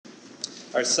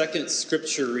Our second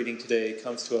scripture reading today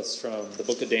comes to us from the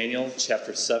book of Daniel,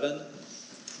 chapter 7.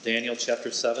 Daniel,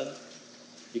 chapter 7.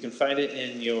 You can find it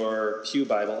in your Pew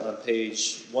Bible on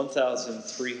page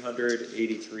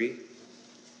 1383.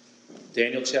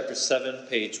 Daniel, chapter 7,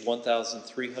 page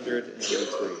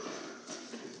 1383.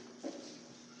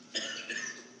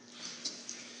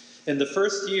 In the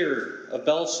first year of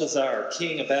Belshazzar,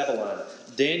 king of Babylon,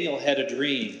 Daniel had a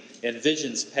dream, and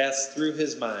visions passed through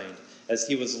his mind as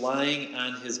he was lying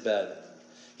on his bed.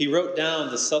 He wrote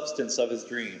down the substance of his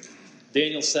dream.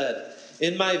 Daniel said,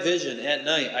 "In my vision at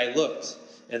night I looked,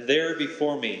 and there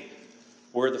before me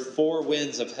were the four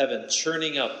winds of heaven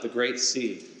churning up the great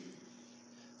sea.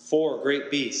 Four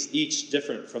great beasts, each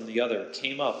different from the other,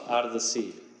 came up out of the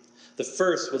sea. The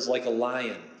first was like a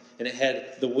lion, and it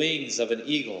had the wings of an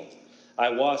eagle. I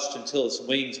watched until its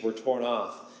wings were torn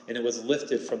off, and it was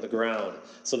lifted from the ground,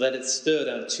 so that it stood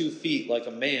on 2 feet like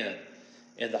a man,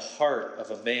 and the heart of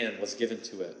a man was given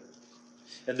to it.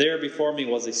 And there before me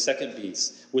was a second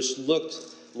beast, which looked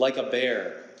like a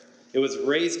bear. It was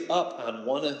raised up on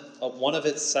one of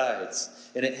its sides,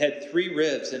 and it had 3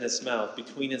 ribs in its mouth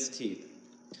between its teeth.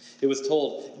 It was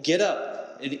told, 'Get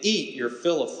up and eat your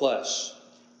fill of flesh.'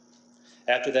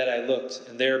 After that I looked,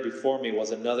 and there before me was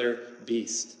another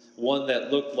beast, one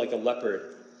that looked like a leopard,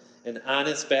 and on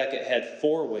its back it had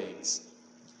 4 wings,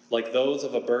 like those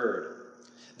of a bird.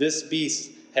 This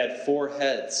beast had 4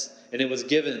 heads, and it was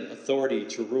given authority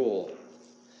to rule.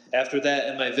 After that,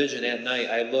 in my vision at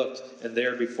night, I looked, and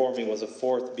there before me was a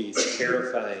 4th beast,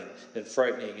 terrifying and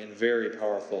frightening and very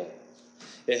powerful.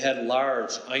 It had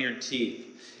large iron teeth.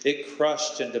 It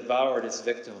crushed and devoured its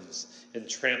victims and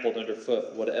trampled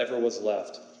underfoot whatever was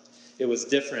left. It was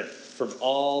different from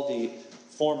all the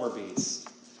former beasts,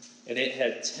 and it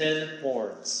had 10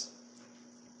 horns.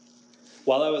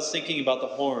 While I was thinking about the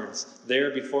horns, there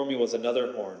before me was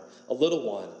another horn, a little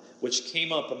one, which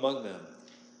came up among them.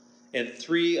 And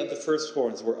 3 of the first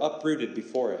horns were uprooted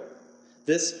before it.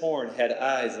 This horn had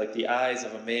eyes like the eyes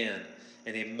of a man,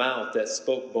 and a mouth that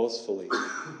spoke boastfully.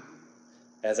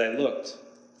 As I looked,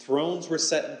 thrones were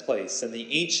set in place, and the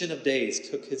Ancient of Days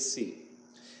took his seat.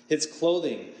 His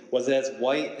clothing was as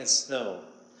white as snow.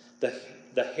 The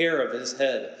hair of his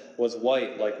head was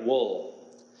white like wool.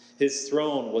 His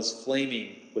throne was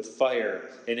flaming with fire,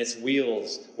 and its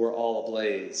wheels were all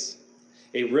ablaze.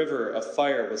 A river of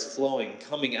fire was flowing,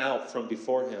 coming out from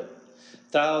before him.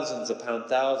 Thousands upon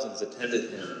thousands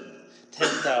attended him.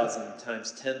 10,000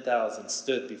 times 10,000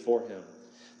 stood before him.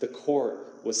 The court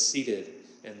was seated,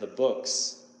 and the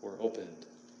books were opened.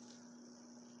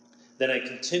 Then I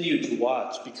continued to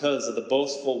watch because of the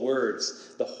boastful words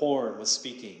the horn was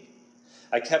speaking.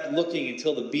 I kept looking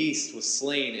until the beast was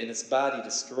slain and its body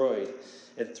destroyed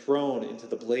and thrown into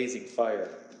the blazing fire.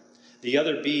 The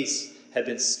other beasts had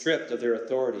been stripped of their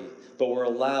authority, but were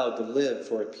allowed to live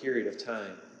for a period of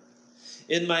time.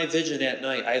 In my vision at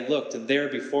night I looked, and there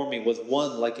before me was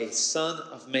one like a son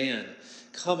of man,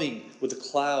 coming with the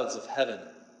clouds of heaven.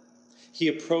 He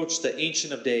approached the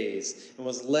Ancient of Days and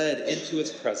was led into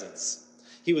his presence.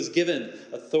 He was given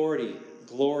authority,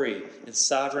 glory, and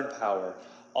sovereign power.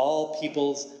 All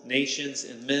peoples, nations,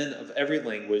 and men of every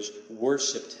language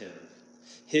worshipped him.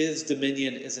 His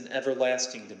dominion is an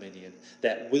everlasting dominion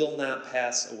that will not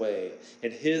pass away,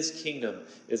 and his kingdom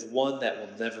is one that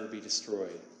will never be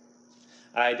destroyed.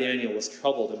 I, Daniel, was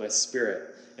troubled in my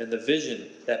spirit, and the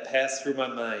vision that passed through my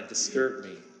mind disturbed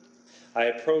me. I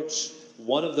approached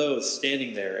one of those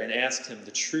standing there and asked him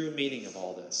the true meaning of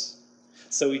all this.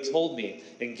 So he told me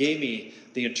and gave me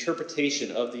the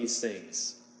interpretation of these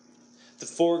things. The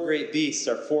 4 great beasts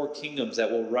are 4 kingdoms that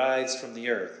will rise from the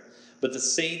earth, but the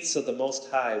saints of the Most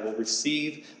High will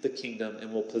receive the kingdom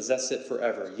and will possess it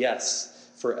forever. Yes,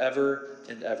 forever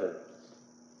and ever.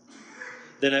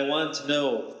 Then I wanted to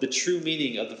know the true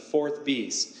meaning of the 4th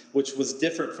beast, which was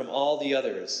different from all the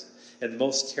others and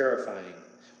most terrifying,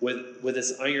 with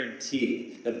its iron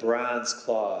teeth and bronze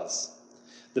claws.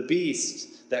 The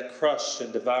beast that crushed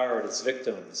and devoured its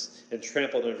victims and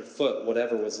trampled underfoot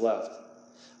whatever was left.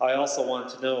 I also want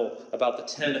to know about the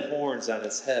 10 horns on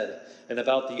its head, and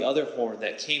about the other horn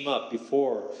that came up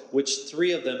before, which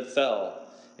 3 of them fell,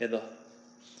 and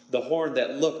the horn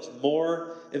that looked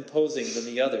more imposing than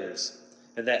the others,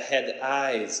 and that had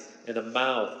eyes and a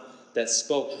mouth that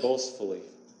spoke boastfully.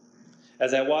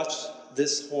 As I watched,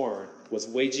 this horn was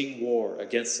waging war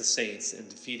against the saints and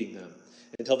defeating them,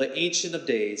 until the Ancient of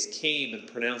Days came and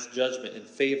pronounced judgment in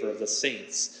favor of the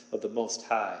saints of the Most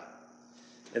High.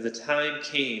 And the time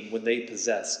came when they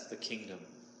possessed the kingdom.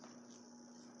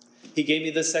 He gave me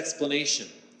this explanation.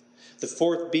 The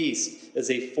 4th beast is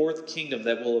a 4th kingdom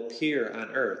that will appear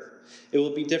on earth. It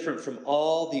will be different from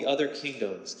all the other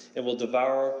kingdoms and will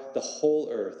devour the whole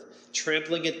earth,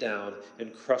 trampling it down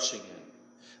and crushing it.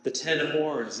 The 10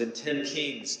 horns and 10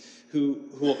 kings who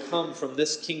will come from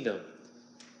this kingdom.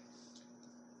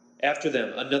 After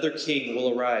them, another king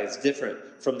will arise, different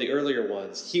from the earlier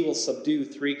ones. He will subdue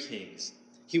 3 kings.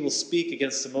 He will speak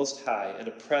against the Most High and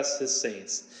oppress his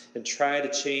saints and try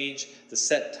to change the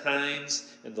set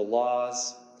times and the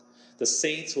laws. The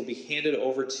saints will be handed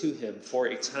over to him for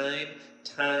a time,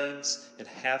 times, and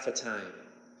half a time.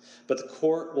 But the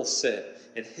court will sit,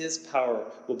 and his power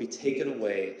will be taken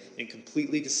away and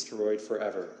completely destroyed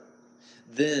forever.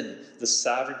 Then the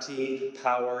sovereignty,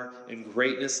 power, and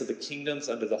greatness of the kingdoms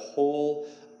under the whole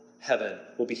heaven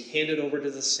will be handed over to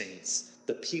the saints,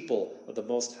 the people of the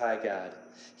Most High God.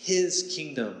 His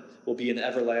kingdom will be an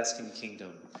everlasting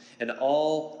kingdom, and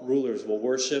all rulers will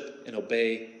worship and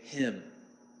obey him.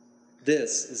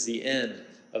 This is the end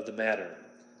of the matter.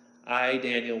 I,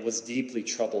 Daniel, was deeply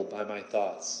troubled by my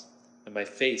thoughts, and my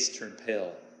face turned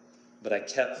pale, but I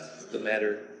kept the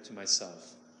matter to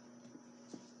myself.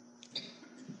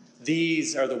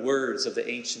 These are the words of the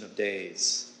Ancient of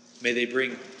Days. May they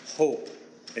bring hope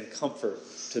and comfort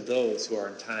to those who are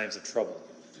in times of trouble.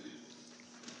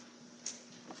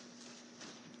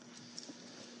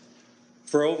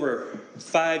 For over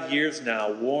 5 years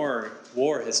now, war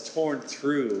has torn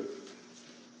through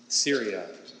Syria,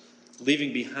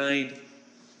 leaving behind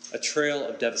a trail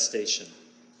of devastation.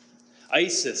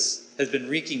 ISIS has been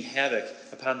wreaking havoc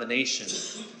upon the nation,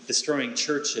 destroying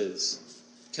churches,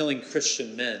 killing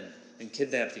Christian men, and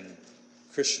kidnapping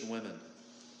Christian women.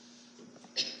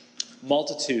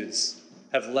 Multitudes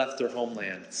have left their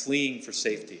homeland, fleeing for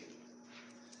safety.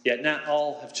 Yet not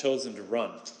all have chosen to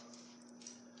run.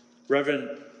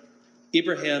 Reverend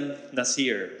Ibrahim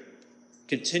Nasir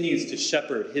continues to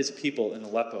shepherd his people in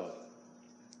Aleppo.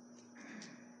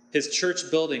 His church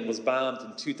building was bombed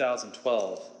in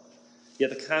 2012, yet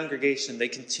the congregation, they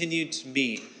continued to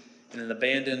meet in an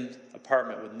abandoned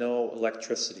apartment with no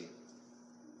electricity.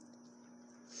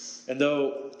 And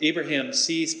though Abraham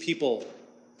sees people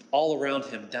all around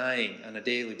him dying on a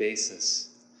daily basis,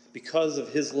 because of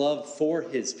his love for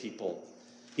his people,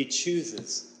 he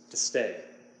chooses to stay.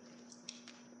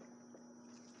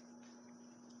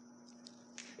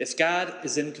 If God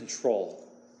is in control,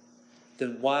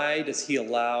 then why does he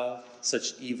allow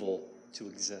such evil to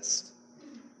exist?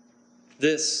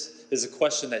 This is a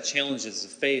question that challenges the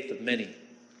faith of many.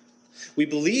 We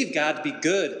believe God to be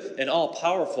good and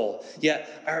all-powerful,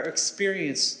 yet our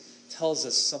experience tells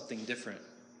us something different.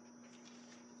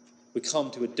 We come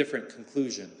to a different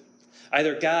conclusion.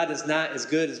 Either God is not as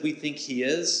good as we think he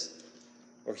is,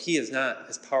 or he is not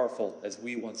as powerful as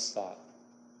we once thought.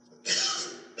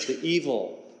 The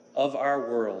evil of our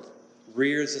world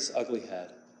rears its ugly head,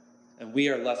 and we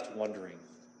are left wondering,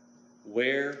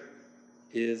 where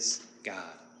is God?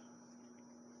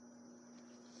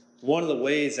 One of the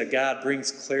ways that God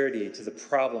brings clarity to the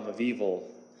problem of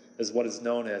evil is what is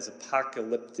known as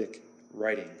apocalyptic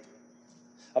writing.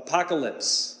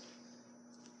 Apocalypse,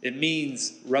 it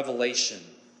means revelation.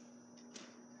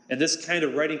 And this kind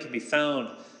of writing can be found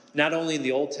not only in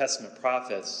the Old Testament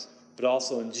prophets, but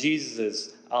also in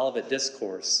Jesus' Olivet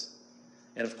Discourse,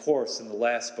 and of course in the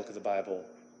last book of the Bible,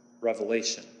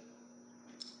 Revelation.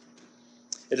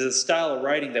 It is a style of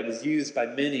writing that was used by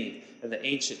many in the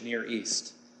ancient Near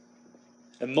East.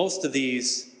 And most of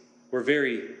these were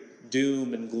very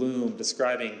doom and gloom,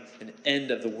 describing an end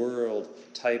of the world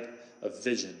type of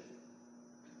vision.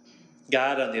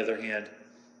 God, on the other hand,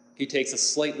 he takes a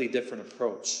slightly different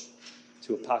approach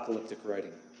to apocalyptic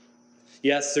writing.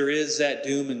 Yes, there is that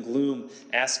doom and gloom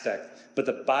aspect, but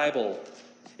the Bible,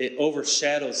 it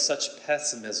overshadows such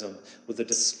pessimism with a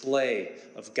display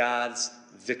of God's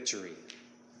victory.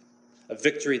 A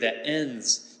victory that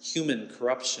ends human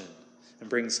corruption and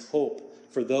brings hope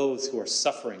for those who are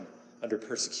suffering under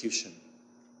persecution.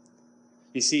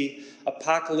 You see,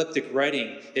 apocalyptic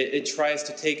writing, it tries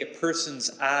to take a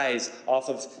person's eyes off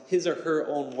of his or her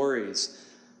own worries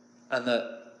on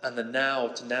the now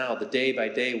to now, the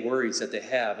day-by-day worries that they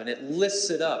have, and it lifts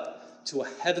it up to a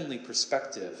heavenly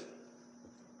perspective.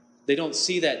 They don't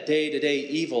see that day-to-day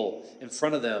evil in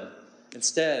front of them.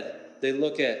 Instead, they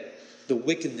look at the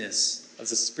wickedness of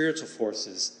the spiritual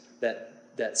forces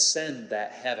that send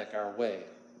that havoc our way.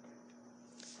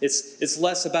 It's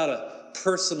less about a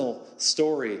personal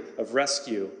story of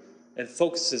rescue and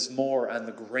focuses more on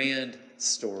the grand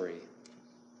story,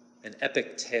 an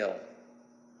epic tale.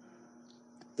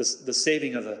 The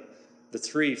saving of the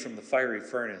three from the fiery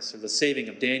furnace, or the saving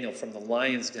of Daniel from the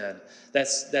lion's den,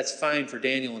 that's fine for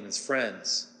Daniel and his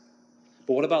friends.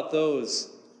 But what about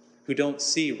those who don't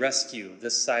see rescue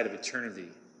this side of eternity.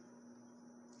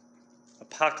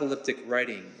 Apocalyptic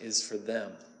writing is for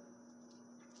them.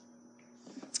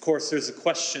 Of course, there's a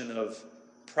question of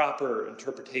proper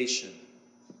interpretation.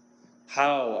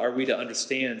 How are we to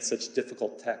understand such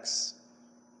difficult texts?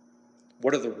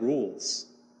 What are the rules,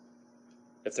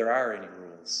 if there are any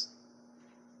rules?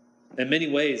 In many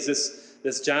ways,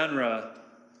 this genre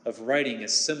of writing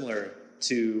is similar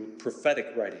to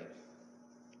prophetic writing.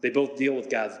 They both deal with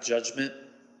God's judgment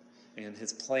and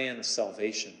his plan of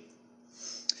salvation.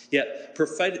 Yet,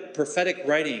 prophetic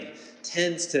writing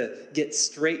tends to get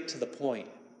straight to the point.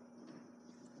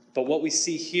 But what we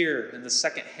see here in the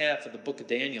second half of the book of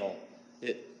Daniel,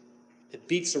 it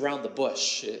beats around the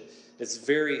bush. It's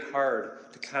very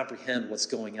hard to comprehend what's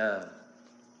going on.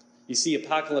 You see,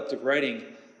 apocalyptic writing,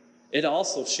 it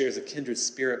also shares a kindred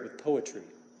spirit with poetry.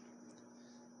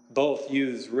 Both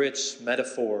use rich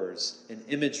metaphors and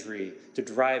imagery to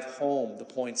drive home the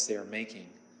points they are making.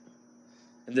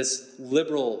 And this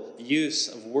liberal use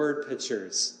of word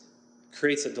pictures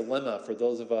creates a dilemma for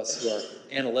those of us who are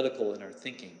analytical in our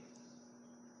thinking.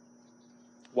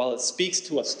 While it speaks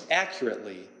to us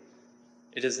accurately,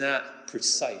 it is not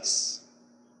precise.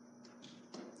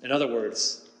 In other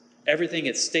words, everything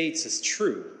it states is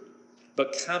true,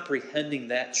 but comprehending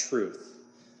that truth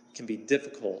can be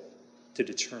difficult to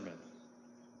determine.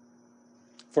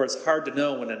 For it's hard to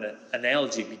know when an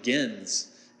analogy begins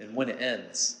and when it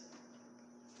ends.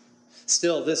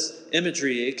 Still, this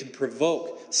imagery, it can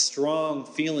provoke strong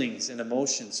feelings and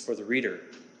emotions for the reader.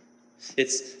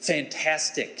 It's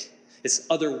fantastic. It's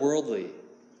otherworldly.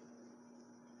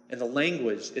 And the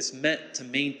language is meant to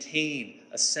maintain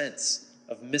a sense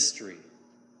of mystery.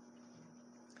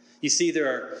 You see, there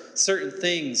are certain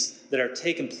things that are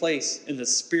taking place in the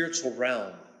spiritual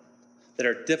realm that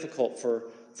are difficult for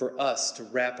us to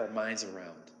wrap our minds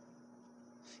around.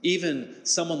 Even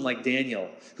someone like Daniel,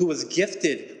 who was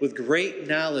gifted with great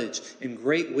knowledge and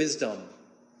great wisdom,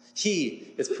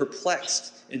 he is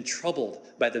perplexed and troubled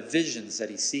by the visions that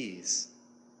he sees.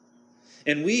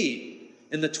 And we,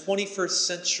 in the 21st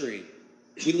century,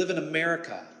 we live in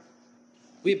America.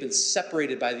 We have been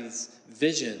separated by these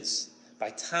visions, by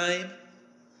time,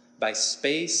 by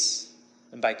space,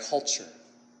 and by culture.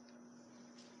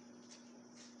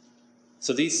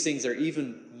 So these things are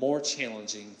even more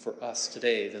challenging for us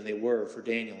today than they were for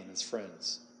Daniel and his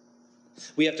friends.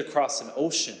 We have to cross an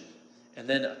ocean and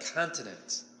then a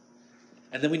continent.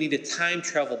 And then we need to time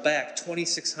travel back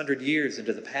 2,600 years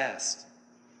into the past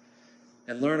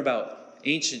and learn about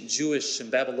ancient Jewish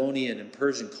and Babylonian and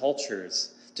Persian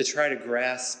cultures to try to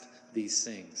grasp these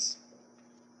things.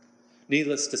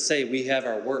 Needless to say, we have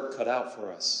our work cut out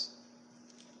for us.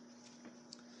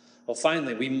 Well,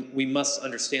 finally, we must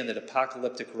understand that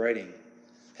apocalyptic writing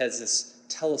has this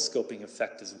telescoping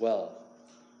effect as well.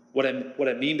 What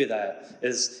I mean by that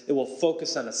is it will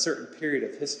focus on a certain period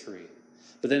of history,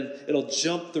 but then it'll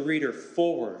jump the reader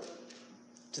forward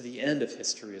to the end of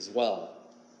history as well,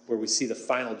 where we see the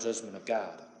final judgment of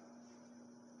God.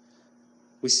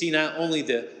 We see not only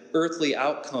the earthly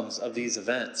outcomes of these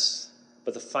events,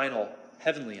 but the final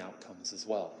heavenly outcomes as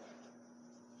well.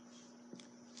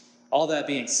 All that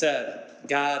being said,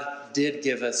 God did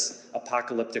give us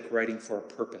apocalyptic writing for a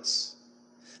purpose,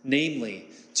 namely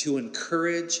to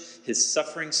encourage his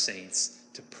suffering saints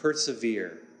to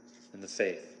persevere in the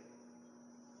faith.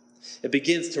 It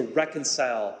begins to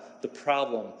reconcile the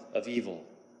problem of evil.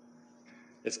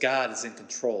 If God is in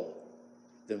control,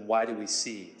 then why do we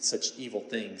see such evil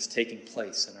things taking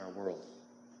place in our world?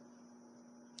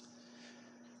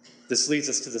 This leads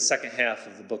us to the second half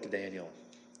of the book of Daniel,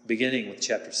 beginning with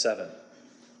chapter 7.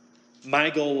 My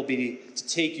goal will be to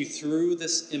take you through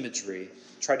this imagery,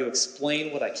 try to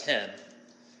explain what I can,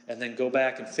 and then go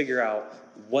back and figure out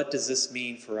what does this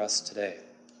mean for us today.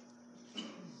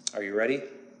 Are you ready?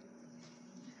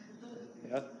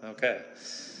 Yeah? Okay.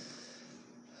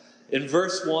 In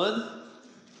verse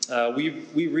 1,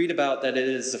 we read about that it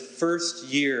is the first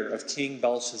year of King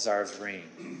Belshazzar's reign.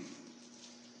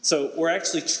 So we're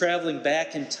actually traveling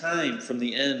back in time from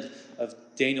the end of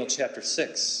Daniel chapter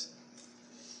 6,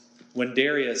 when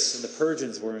Darius and the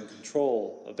Persians were in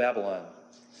control of Babylon.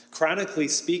 Chronically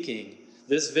speaking,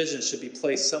 this vision should be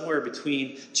placed somewhere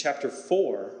between chapter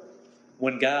 4,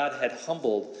 when God had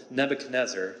humbled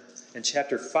Nebuchadnezzar, and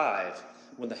chapter 5,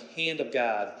 when the hand of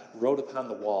God wrote upon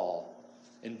the wall,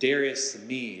 and Darius the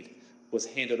Mede was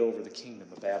handed over the kingdom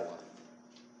of Babylon.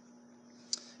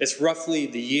 It's roughly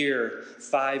the year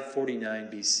 549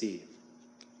 BC.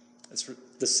 It's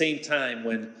the same time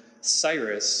when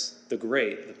Cyrus the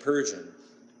Great, the Persian,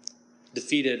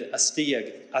 defeated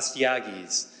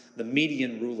Astyages, the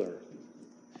Median ruler.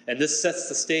 And this sets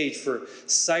the stage for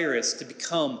Cyrus to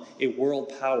become a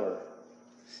world power.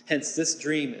 Hence, this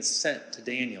dream is sent to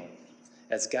Daniel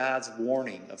as God's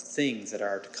warning of things that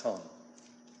are to come.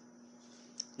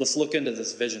 Let's look into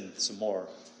this vision some more.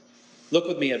 Look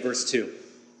with me at verse 2.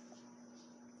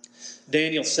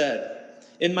 Daniel said,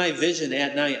 "In my vision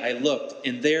at night I looked,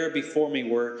 and there before me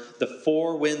were the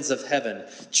four winds of heaven,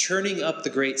 churning up the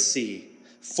great sea.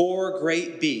 Four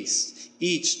great beasts,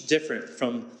 each different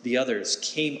from the others,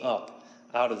 came up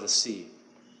out of the sea."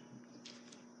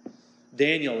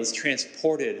 Daniel is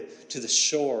transported to the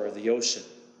shore of the ocean.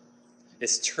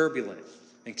 It's turbulent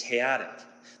and chaotic.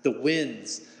 The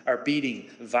winds are beating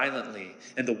violently,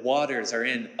 and the waters are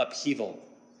in upheaval,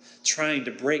 trying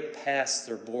to break past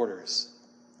their borders.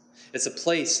 It's a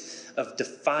place of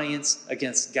defiance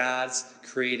against God's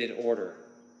created order.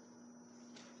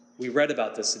 We read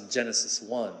about this in Genesis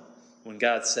 1, when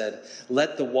God said,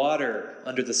 "Let the water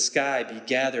under the sky be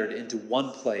gathered into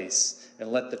one place,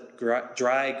 and let the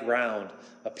dry ground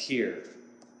appear."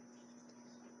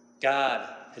 God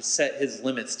had set his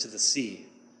limits to the sea.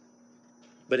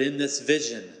 But in this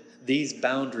vision, these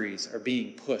boundaries are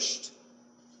being pushed.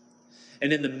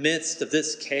 And in the midst of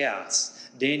this chaos,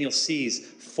 Daniel sees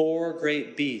four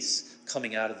great beasts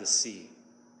coming out of the sea.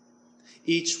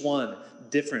 Each one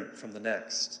different from the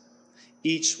next.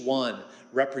 Each one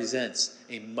represents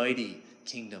a mighty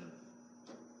kingdom.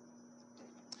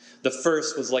 The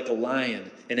first was like a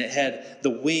lion, and it had the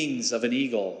wings of an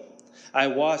eagle. I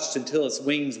watched until its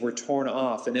wings were torn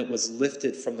off, and it was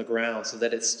lifted from the ground so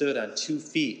that it stood on 2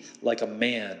 feet like a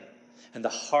man, and the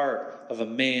heart of a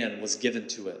man was given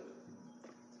to it.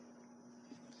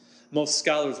 Most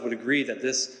scholars would agree that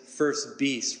this first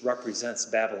beast represents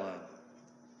Babylon,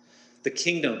 the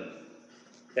kingdom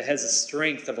that has the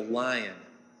strength of a lion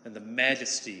and the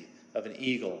majesty of an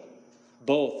eagle.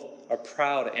 Both are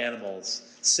proud animals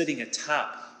sitting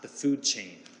atop the food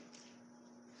chain.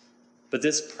 But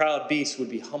this proud beast would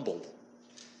be humbled.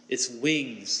 Its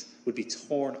wings would be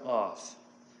torn off,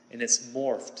 and it's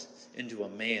morphed into a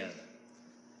man.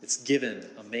 It's given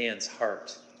a man's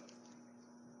heart.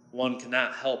 One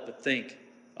cannot help but think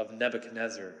of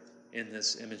Nebuchadnezzar in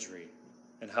this imagery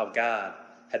and how God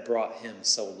had brought him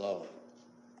so low.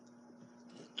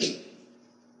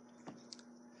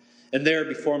 And there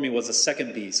before me was a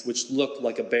second beast, which looked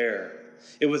like a bear.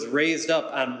 It was raised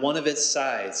up on one of its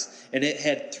sides, and it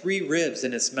had 3 ribs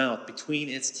in its mouth between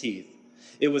its teeth.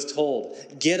 It was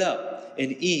told, "Get up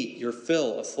and eat your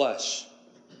fill of flesh."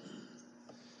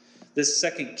 This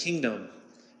second kingdom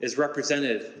is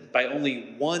represented by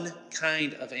only one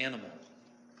kind of animal.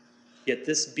 Yet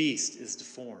this beast is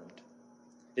deformed.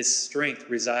 Its strength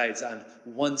resides on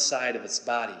one side of its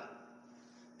body.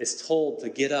 It's told to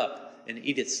get up and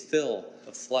eat its fill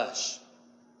of flesh.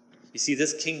 You see,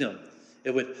 this kingdom,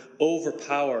 it would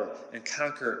overpower and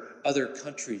conquer other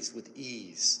countries with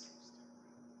ease.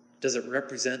 Does it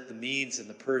represent the Medes and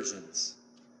the Persians?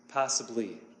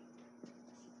 Possibly.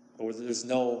 Or there's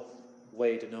no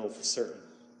way to know for certain.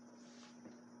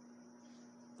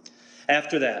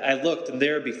 After that, I looked, and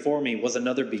there before me was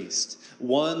another beast,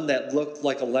 one that looked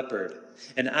like a leopard.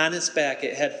 And on its back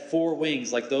it had 4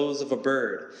 wings like those of a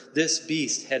bird. This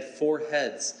beast had 4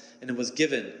 heads, and it was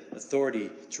given authority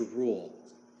to rule.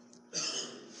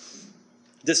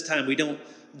 This time we don't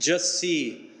just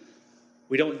see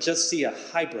a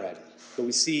hybrid, but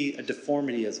we see a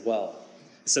deformity as well.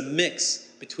 It's a mix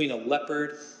between a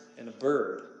leopard and a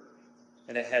bird,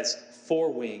 and it has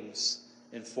 4 wings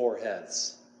and 4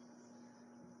 heads.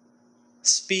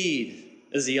 Speed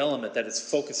is the element that it's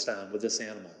focused on with this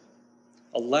animal.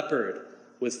 A leopard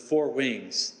with 4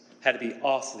 wings had to be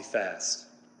awfully fast.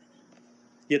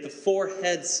 Yet the 4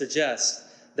 heads suggest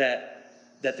that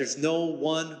there's no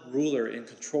one ruler in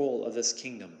control of this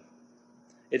kingdom.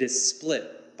 It is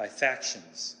split by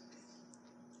factions.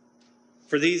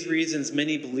 For these reasons,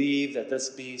 many believe that this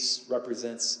beast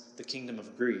represents the kingdom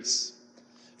of Greece.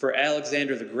 For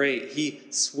Alexander the Great, he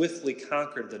swiftly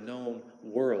conquered the known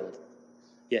world.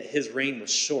 Yet his reign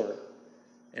was short,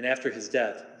 and after his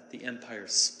death, the empire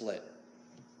split.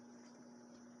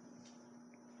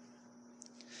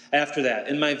 After that,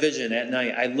 in my vision at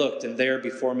night, I looked, and there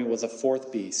before me was a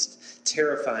 4th beast,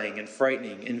 terrifying and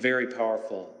frightening and very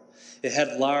powerful. It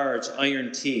had large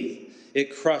iron teeth.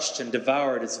 It crushed and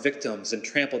devoured its victims and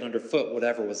trampled underfoot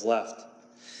whatever was left.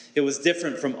 It was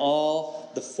different from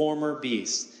all the former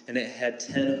beasts, and it had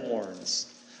 10 horns.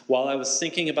 While I was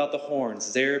thinking about the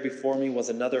horns, there before me was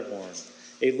another horn,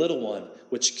 a little one,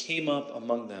 which came up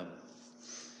among them.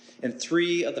 And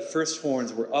 3 of the first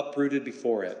horns were uprooted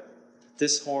before it.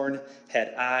 This horn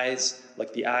had eyes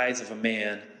like the eyes of a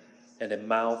man, and a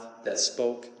mouth that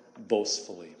spoke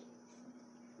boastfully.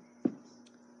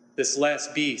 This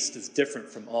last beast is different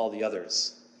from all the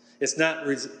others. It's not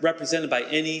represented by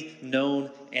any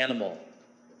known animal.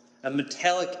 And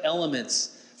metallic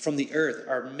elements from the earth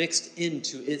are mixed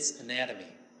into its anatomy.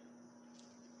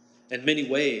 In many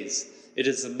ways, it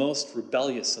is the most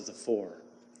rebellious of the four,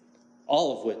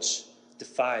 all of which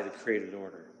defy the created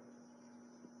order.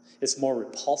 It's more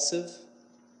repulsive,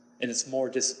 and it's more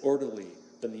disorderly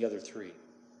than the other three.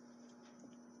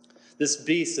 This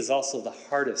beast is also the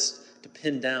hardest to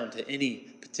pin down to any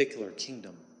particular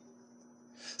kingdom.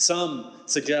 Some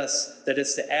suggest that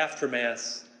it's the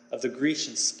aftermath of the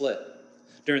Grecian split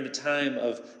during the time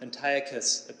of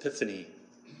Antiochus Epiphanes.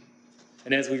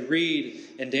 And as we read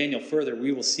in Daniel further,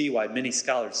 we will see why many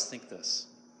scholars think this.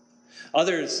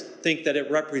 Others think that it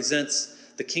represents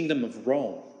the kingdom of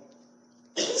Rome.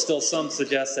 Still, some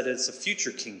suggest that it's a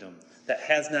future kingdom that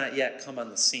has not yet come on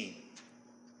the scene.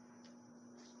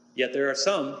 Yet there are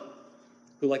some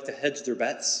who like to hedge their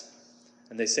bets,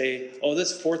 and they say, oh,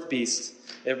 this fourth beast,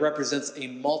 it represents a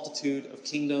multitude of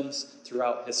kingdoms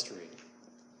throughout history.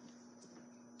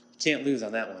 You can't lose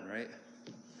on that one, right?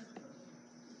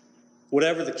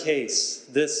 Whatever the case,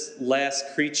 this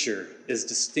last creature is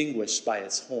distinguished by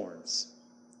its horns,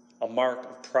 a mark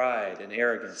of pride and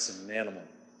arrogance in an animal.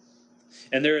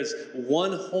 And there is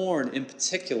one horn in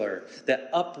particular that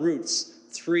uproots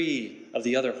three of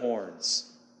the other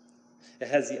horns. It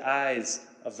has the eyes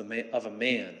of a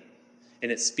man,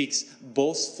 and it speaks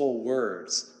boastful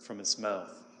words from its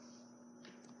mouth.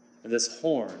 And this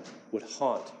horn would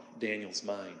haunt Daniel's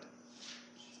mind.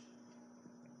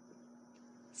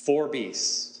 4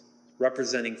 beasts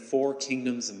representing 4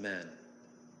 kingdoms of men,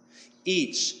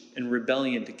 each in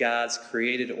rebellion to God's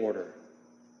created order.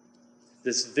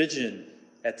 This vision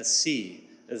at the sea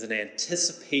is an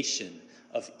anticipation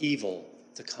of evil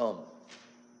to come.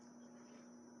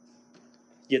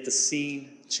 Yet the scene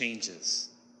changes,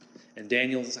 and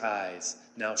Daniel's eyes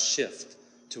now shift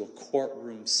to a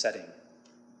courtroom setting.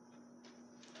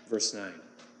 Verse 9.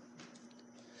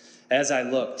 As I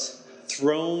looked,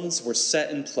 thrones were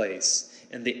set in place,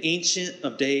 and the Ancient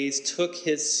of Days took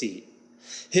his seat.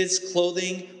 His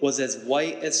clothing was as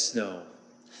white as snow.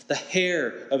 The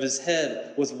hair of his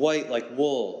head was white like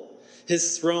wool.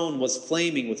 His throne was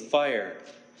flaming with fire,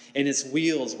 and its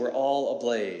wheels were all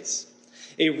ablaze.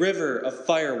 A river of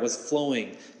fire was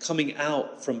flowing, coming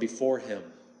out from before him.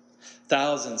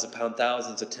 Thousands upon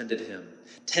thousands attended him.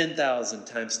 10,000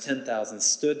 times 10,000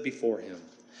 stood before him.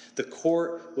 The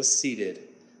court was seated,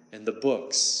 and the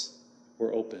books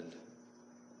were opened.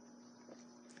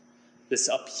 This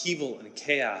upheaval and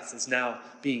chaos is now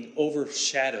being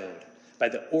overshadowed by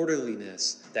the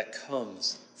orderliness that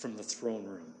comes from the throne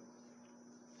room.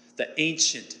 The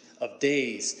Ancient of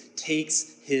Days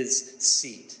takes his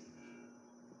seat.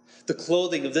 The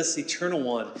clothing of this Eternal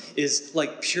One is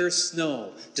like pure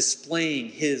snow, displaying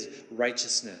his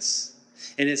righteousness.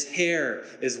 And his hair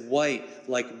is white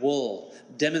like wool,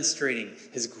 demonstrating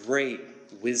his great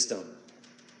wisdom.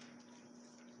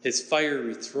 His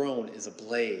fiery throne is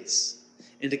ablaze,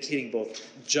 indicating both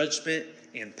judgment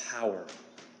and power.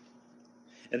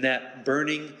 And that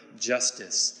burning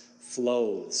justice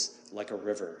flows like a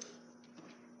river.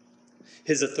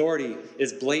 His authority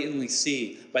is blatantly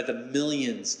seen by the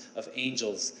millions of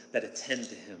angels that attend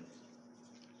to him.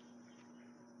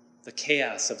 The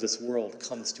chaos of this world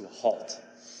comes to a halt.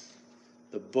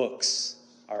 The books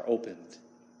are opened.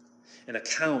 An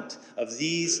account of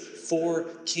these 4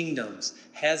 kingdoms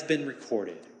has been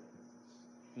recorded.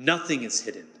 Nothing is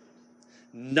hidden.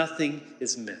 Nothing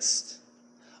is missed.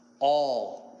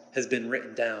 All has been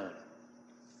written down.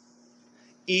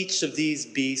 Each of these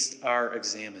beasts are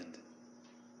examined,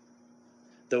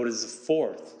 though it is the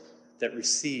 4th that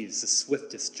receives the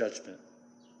swiftest judgment.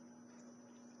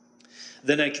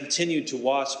 Then I continued to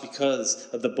watch because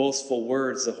of the boastful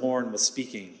words the horn was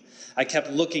speaking. I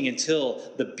kept looking until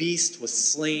the beast was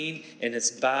slain and its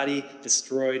body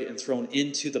destroyed and thrown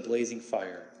into the blazing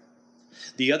fire.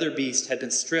 The other beasts had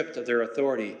been stripped of their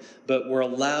authority, but were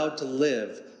allowed to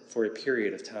live for a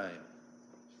period of time.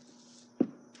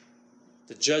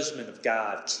 The judgment of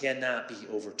God cannot be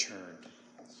overturned.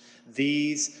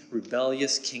 These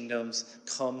rebellious kingdoms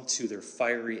come to their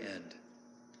fiery end.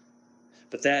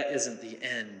 But that isn't the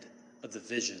end of the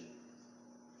vision.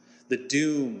 The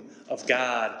doom of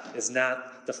God is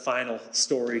not the final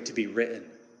story to be written.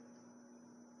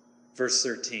 Verse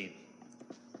 13.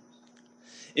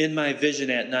 In my vision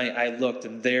at night I looked,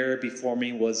 and there before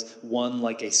me was one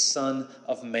like a son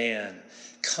of man,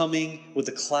 coming with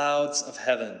the clouds of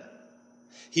heaven.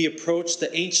 He approached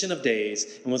the Ancient of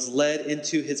Days and was led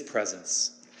into his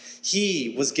presence.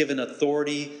 He was given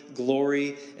authority,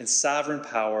 glory, and sovereign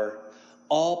power.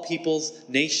 All peoples,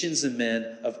 nations, and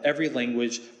men of every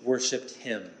language worshiped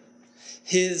him.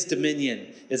 His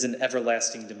dominion is an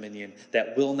everlasting dominion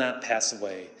that will not pass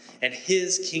away, and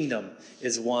his kingdom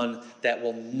is one that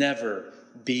will never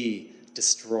be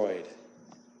destroyed.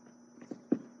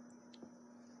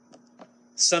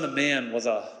 Son of Man was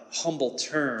a humble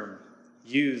term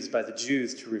used by the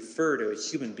Jews to refer to a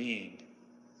human being.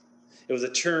 It was a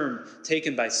term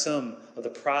taken by some of the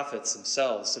prophets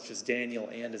themselves, such as Daniel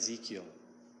and Ezekiel.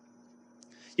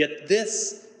 Yet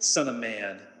this Son of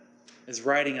Man is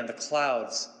riding on the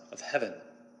clouds of heaven,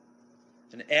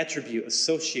 an attribute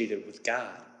associated with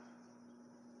God.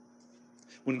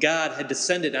 When God had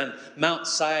descended on Mount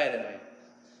Sinai,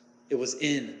 it was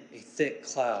in a thick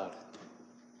cloud.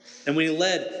 And when he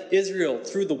led Israel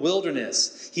through the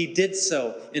wilderness, he did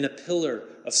so in a pillar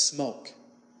of smoke.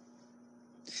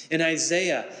 In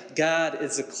Isaiah, God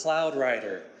is a cloud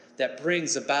rider that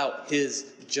brings about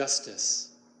his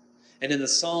justice. And in the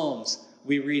Psalms,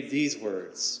 we read these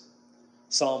words.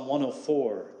 Psalm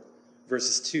 104,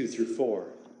 verses 2 through 4.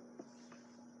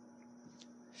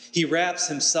 He wraps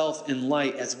himself in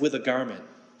light as with a garment.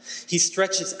 He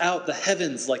stretches out the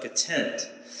heavens like a tent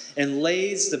and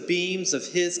lays the beams of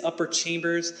his upper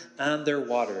chambers on their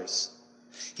waters.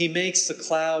 He makes the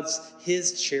clouds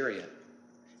his chariot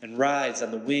and rides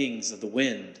on the wings of the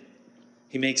wind.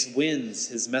 He makes winds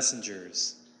his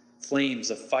messengers, flames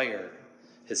of fire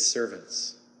his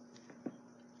servants.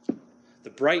 The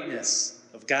brightness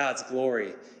of God's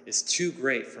glory is too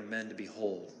great for men to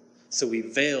behold, so he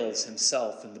veils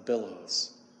himself in the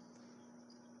billows.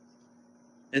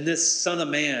 In this Son of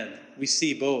Man, we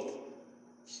see both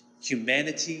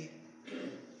humanity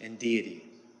and deity.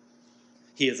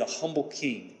 He is a humble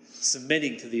king,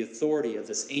 submitting to the authority of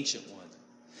this ancient one.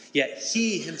 Yet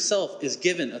he himself is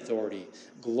given authority,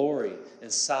 glory,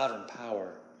 and sovereign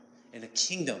power in a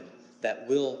kingdom that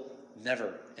will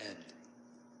never end.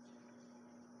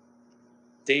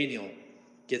 Daniel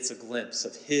gets a glimpse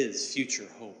of his future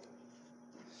hope.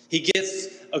 He gets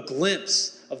a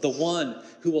glimpse of the one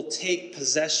who will take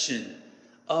possession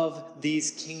of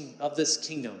this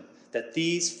kingdom that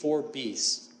these four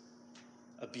beasts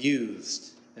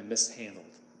abused and mishandled.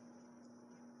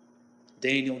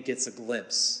 Daniel gets a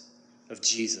glimpse of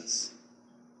Jesus.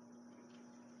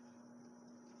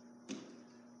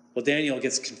 Well, Daniel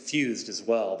gets confused as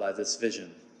well by this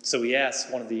vision. So he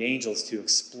asks one of the angels to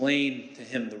explain to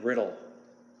him the riddle.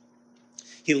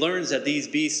 He learns that these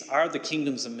beasts are the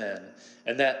kingdoms of men,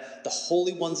 and that the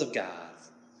holy ones of God,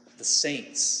 the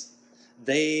saints,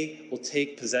 they will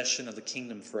take possession of the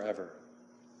kingdom forever.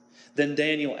 Then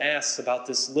Daniel asks about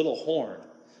this little horn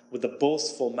with a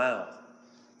boastful mouth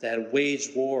that had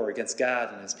waged war against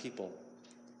God and his people.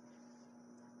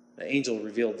 The angel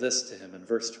revealed this to him in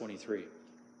verse 23.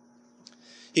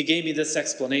 He gave me this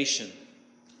explanation.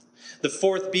 The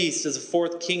fourth beast is a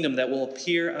fourth kingdom that will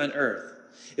appear on earth.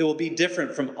 It will be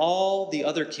different from all the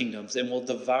other kingdoms and will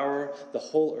devour the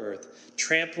whole earth,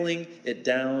 trampling it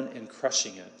down and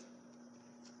crushing it.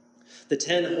 The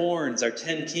 10 horns are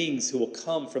 10 kings who will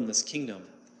come from this kingdom.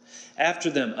 After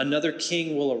them, another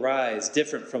king will arise,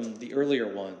 different from the earlier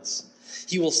ones.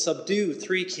 He will subdue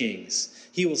 3 kings.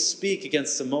 He will speak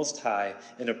against the Most High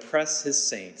and oppress his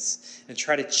saints, and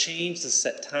try to change the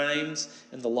set times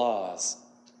and the laws.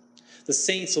 The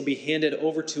saints will be handed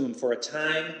over to him for a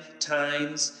time,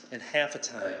 times, and half a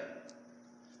time.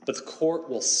 But the court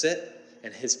will sit,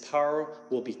 and his power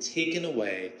will be taken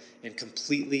away and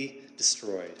completely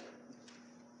destroyed.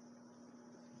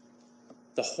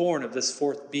 The horn of this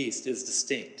fourth beast is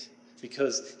distinct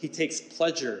because he takes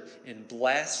pleasure in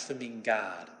blaspheming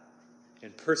God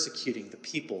and persecuting the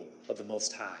people of the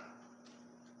Most High.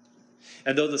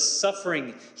 And though the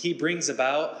suffering he brings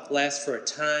about lasts for a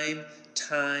time,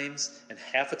 times, and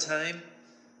half a time,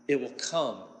 it will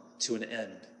come to an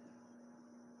end.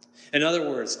 In other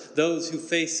words, those who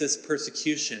face this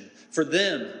persecution, for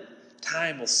them,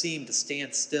 time will seem to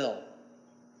stand still.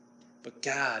 But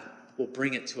God will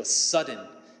bring it to a sudden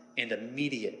and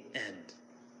immediate end.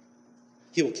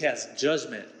 He will cast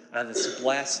judgment on this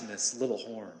blasphemous little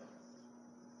horn.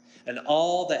 And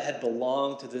all that had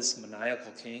belonged to this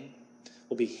maniacal king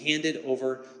will be handed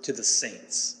over to the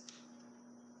saints.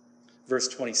 Verse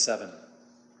 27.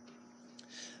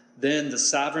 Then the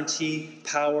sovereignty,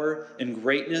 power, and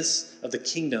greatness of the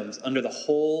kingdoms under the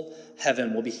whole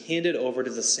heaven will be handed over to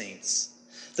the saints,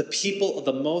 the people of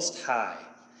the Most High.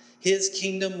 His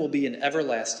kingdom will be an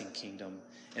everlasting kingdom,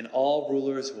 and all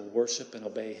rulers will worship and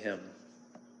obey him.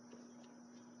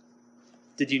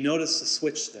 Did you notice the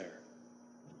switch there?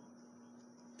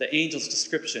 the angel's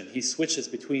description, he switches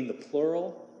between the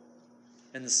plural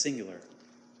and the singular.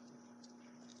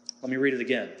 Let me read it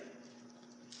again.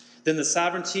 Then the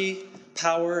sovereignty,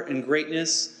 power, and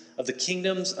greatness of the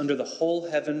kingdoms under the whole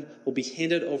heaven will be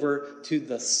handed over to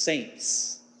the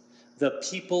saints, the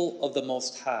people of the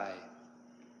Most High.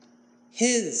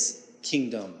 His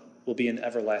kingdom will be an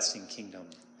everlasting kingdom,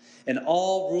 and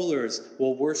all rulers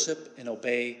will worship and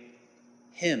obey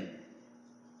him.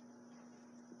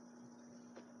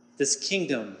 This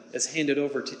kingdom is handed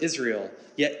over to Israel,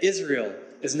 yet Israel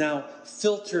is now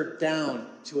filtered down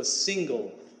to a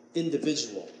single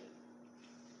individual.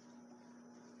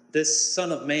 This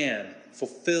Son of Man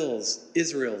fulfills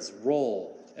Israel's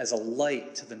role as a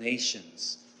light to the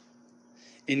nations.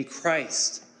 In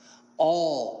Christ,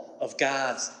 all of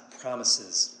God's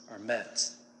promises are met.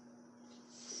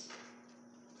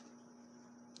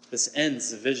 This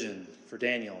ends the vision for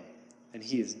Daniel, and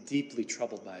he is deeply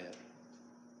troubled by it.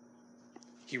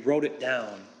 He wrote it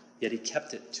down, yet he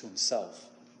kept it to himself.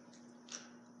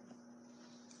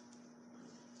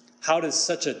 How does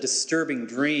such a disturbing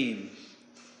dream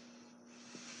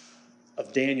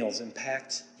of Daniel's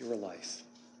impact your life?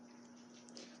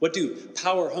 What do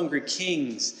power-hungry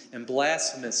kings and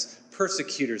blasphemous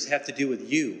persecutors have to do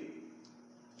with you?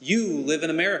 You live in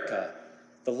America,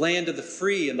 the land of the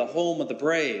free and the home of the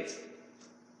brave.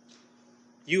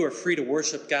 You are free to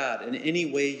worship God in any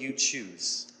way you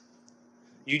choose.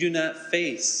 You do not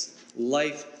face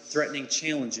life-threatening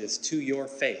challenges to your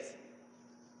faith.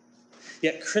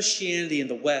 Yet Christianity in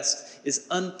the West is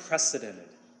unprecedented.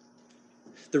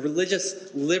 The religious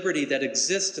liberty that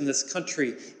exists in this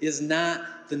country is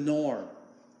not the norm.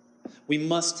 We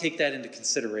must take that into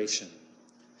consideration.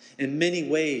 In many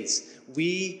ways,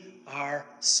 we are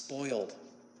spoiled.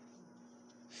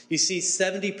 You see,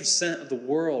 70% of the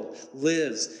world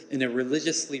lives in a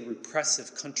religiously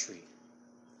repressive country.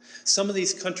 Some of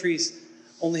these countries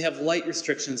only have light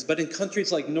restrictions, but in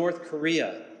countries like North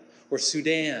Korea or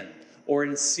Sudan or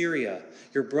in Syria,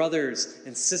 your brothers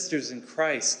and sisters in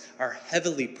Christ are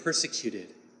heavily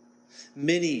persecuted.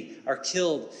 Many are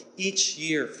killed each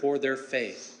year for their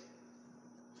faith.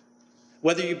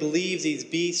 Whether you believe these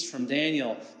beasts from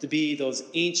Daniel to be those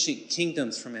ancient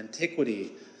kingdoms from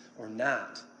antiquity or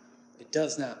not, it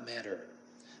does not matter.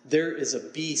 There is a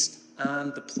beast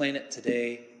on the planet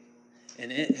today,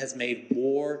 and it has made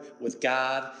war with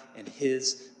God and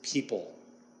his people.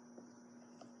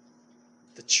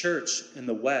 The church in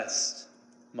the West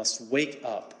must wake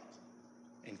up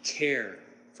and care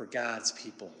for God's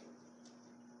people.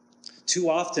 Too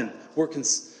often, we're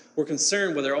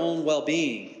concerned with our own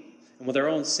well-being and with our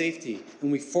own safety,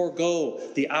 and we forego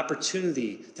the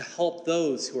opportunity to help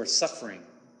those who are suffering.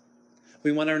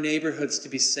 We want our neighborhoods to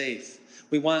be safe.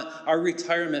 We want our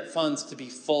retirement funds to be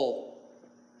full.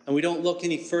 And we don't look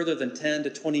any further than 10 to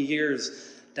 20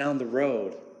 years down the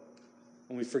road,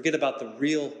 and we forget about the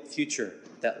real future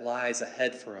that lies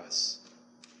ahead for us.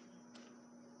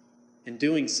 In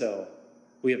doing so,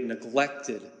 we have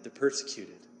neglected the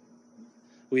persecuted.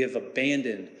 We have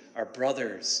abandoned our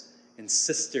brothers and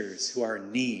sisters who are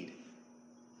in need.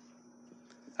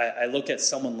 I look at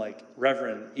someone like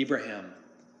Reverend Ibrahim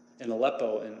in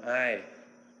Aleppo, and I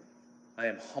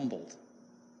am humbled.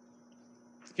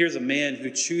 Here's a man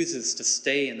who chooses to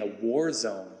stay in a war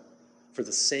zone for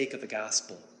the sake of the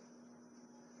gospel.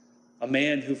 A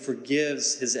man who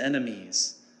forgives his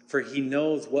enemies, for he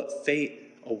knows what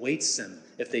fate awaits them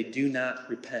if they do not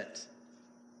repent.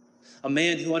 A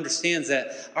man who understands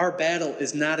that our battle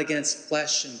is not against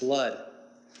flesh and blood,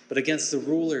 but against the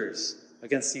rulers,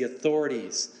 against the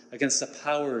authorities, against the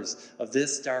powers of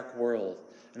this dark world,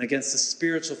 and against the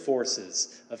spiritual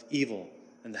forces of evil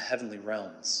in the heavenly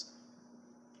realms.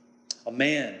 A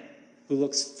man who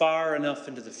looks far enough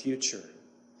into the future,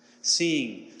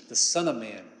 seeing the Son of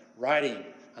Man riding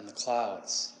on the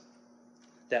clouds,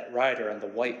 that rider on the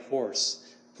white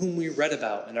horse whom we read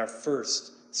about in our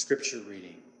first scripture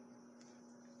reading.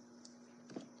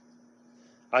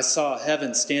 I saw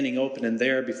heaven standing open, and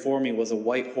there before me was a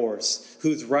white horse,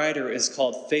 whose rider is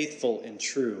called Faithful and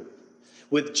True.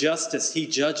 With justice he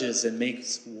judges and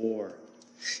makes war.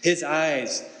 His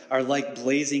eyes are like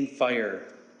blazing fire,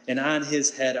 and on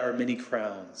his head are many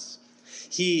crowns.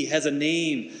 He has a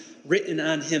name written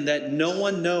on him that no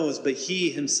one knows but he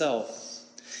himself.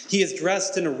 He is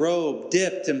dressed in a robe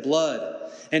dipped in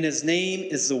blood, and his name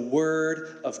is the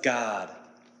Word of God.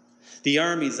 The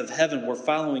armies of heaven were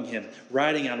following him,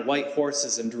 riding on white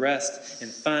horses and dressed in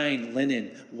fine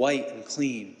linen, white and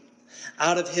clean.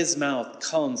 Out of his mouth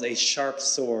comes a sharp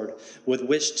sword with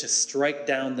which to strike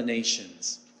down the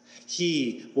nations.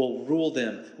 He will rule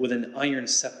them with an iron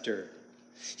scepter.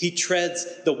 He treads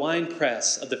the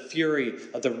winepress of the fury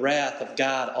of the wrath of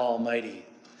God Almighty.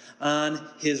 On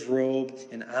his robe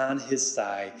and on his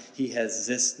thigh he has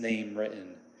this name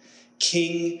written: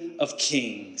 King of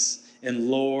Kings and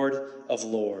Lord of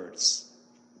Lords.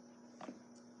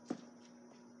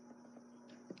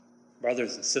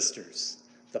 Brothers and sisters,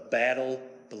 the battle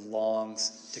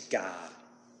belongs to God.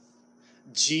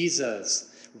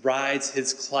 Jesus rides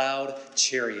his cloud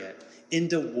chariot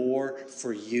into war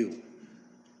for you,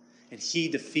 and he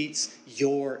defeats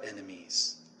your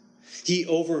enemies. He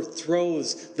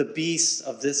overthrows the beasts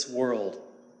of this world,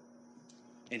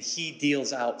 and he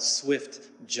deals out swift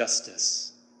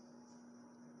justice.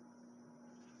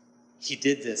 He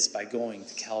did this by going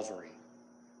to Calvary.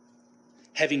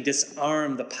 Having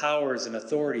disarmed the powers and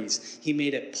authorities, he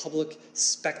made a public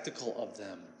spectacle of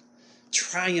them,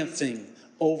 triumphing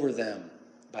over them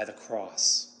by the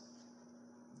cross.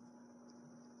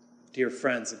 Dear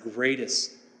friends, the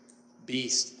greatest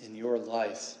beast in your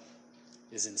life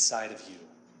is inside of you.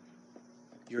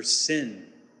 Your sin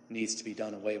needs to be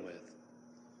done away with.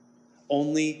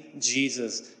 Only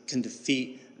Jesus can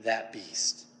defeat that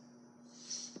beast.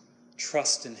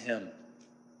 Trust in him.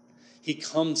 He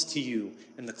comes to you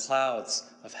in the clouds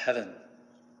of heaven.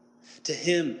 To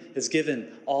him is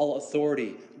given all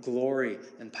authority, glory,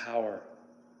 and power.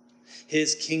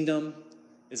 His kingdom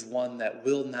is one that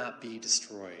will not be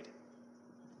destroyed.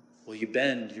 Will you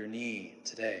bend your knee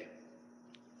today?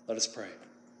 Let us pray.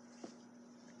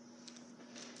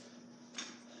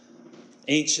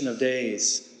 Ancient of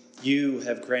days, you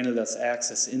have granted us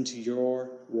access into your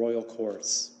royal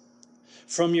courts.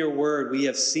 From your word, we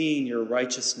have seen your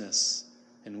righteousness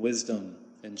and wisdom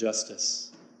and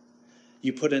justice.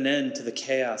 You put an end to the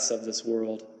chaos of this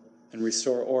world and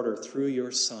restore order through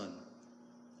your Son.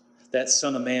 That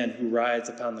Son of Man who rides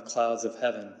upon the clouds of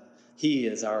heaven, he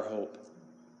is our hope.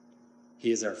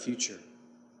 He is our future.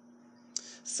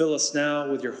 Fill us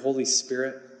now with your Holy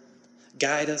Spirit.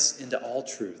 Guide us into all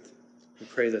truth. We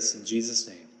pray this in Jesus'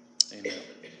 name. Amen.